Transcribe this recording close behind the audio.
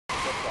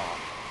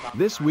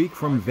This week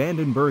from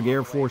Vandenberg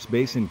Air Force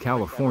Base in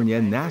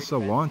California,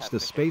 NASA launched a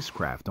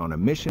spacecraft on a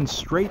mission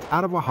straight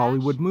out of a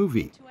Hollywood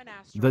movie.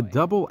 The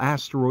Double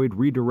Asteroid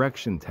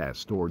Redirection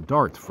Test, or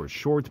DART for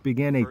short,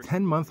 began a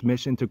 10-month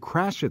mission to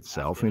crash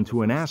itself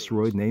into an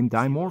asteroid named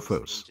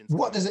Dimorphos.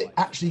 What does it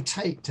actually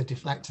take to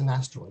deflect an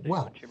asteroid?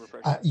 Well,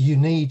 you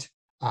need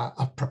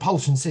a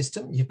propulsion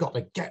system. You've got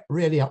to get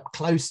really up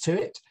close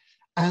to it,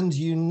 and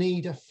you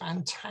need a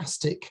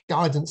fantastic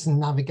guidance and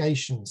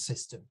navigation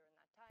system.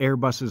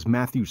 Airbus's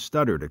Matthew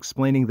stuttered,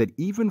 explaining that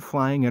even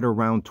flying at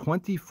around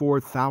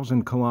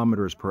 24,000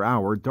 kilometers per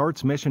hour,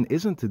 DART's mission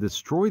isn't to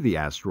destroy the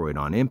asteroid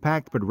on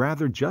impact, but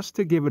rather just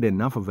to give it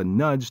enough of a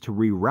nudge to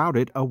reroute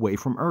it away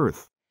from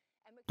Earth.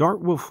 DART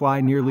will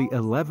fly nearly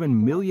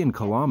 11 million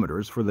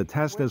kilometers for the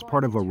test as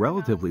part of a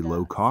relatively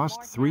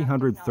low-cost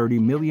 $330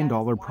 million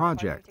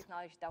project.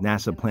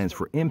 NASA plans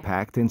for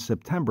impact in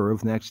September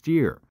of next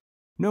year.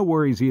 No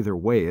worries either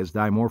way, as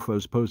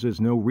Dimorphos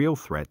poses no real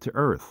threat to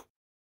Earth.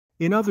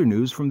 In other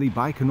news from the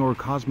Baikonur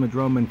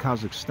Cosmodrome in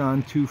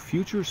Kazakhstan, two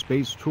future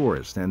space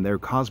tourists and their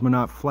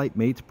cosmonaut flight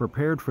mates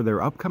prepared for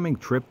their upcoming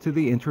trip to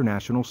the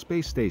International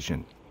Space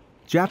Station.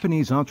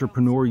 Japanese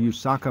entrepreneur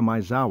Yusaka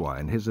Maezawa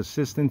and his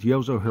assistant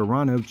Yozo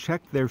Hirano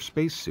checked their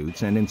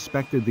spacesuits and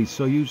inspected the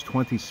Soyuz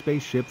 20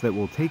 spaceship that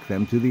will take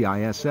them to the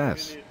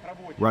ISS.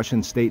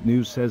 Russian state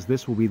news says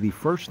this will be the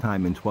first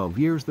time in 12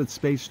 years that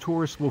space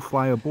tourists will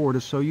fly aboard a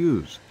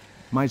Soyuz.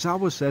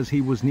 Maezawa says he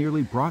was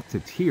nearly brought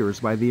to tears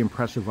by the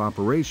impressive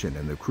operation,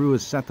 and the crew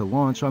is set to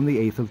launch on the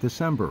 8th of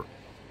December.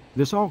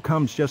 This all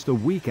comes just a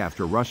week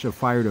after Russia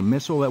fired a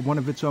missile at one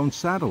of its own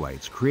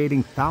satellites,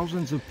 creating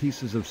thousands of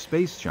pieces of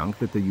space junk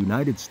that the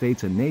United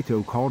States and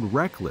NATO called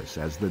reckless,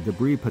 as the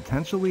debris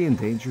potentially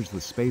endangers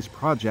the space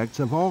projects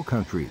of all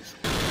countries.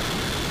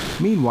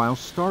 Meanwhile,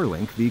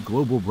 Starlink, the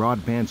global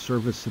broadband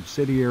service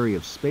subsidiary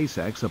of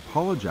SpaceX,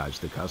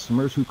 apologized to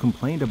customers who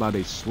complained about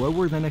a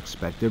slower than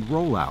expected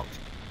rollout.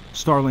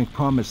 Starlink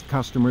promised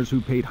customers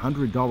who paid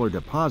 $100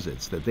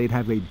 deposits that they'd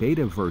have a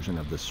beta version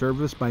of the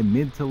service by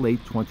mid to late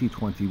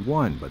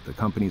 2021, but the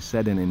company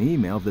said in an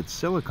email that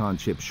silicon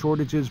chip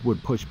shortages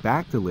would push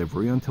back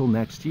delivery until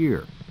next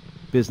year.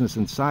 Business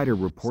Insider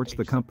reports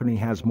the company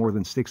has more than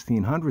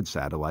 1,600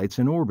 satellites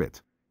in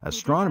orbit.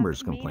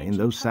 Astronomers complain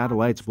those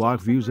satellites block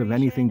views of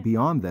anything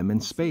beyond them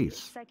in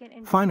space.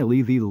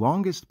 Finally, the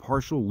longest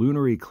partial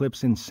lunar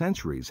eclipse in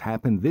centuries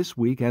happened this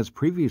week, as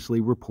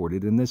previously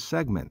reported in this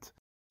segment.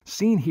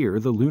 Seen here,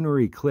 the lunar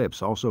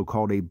eclipse, also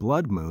called a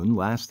blood moon,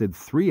 lasted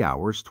 3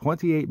 hours,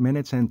 28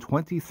 minutes, and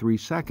 23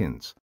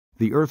 seconds.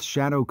 The Earth's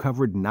shadow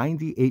covered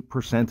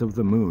 98% of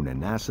the moon,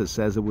 and NASA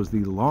says it was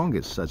the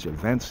longest such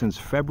event since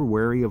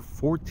February of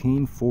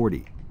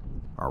 1440.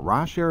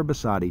 Arash,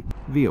 Arabasadi,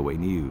 VOA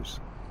News.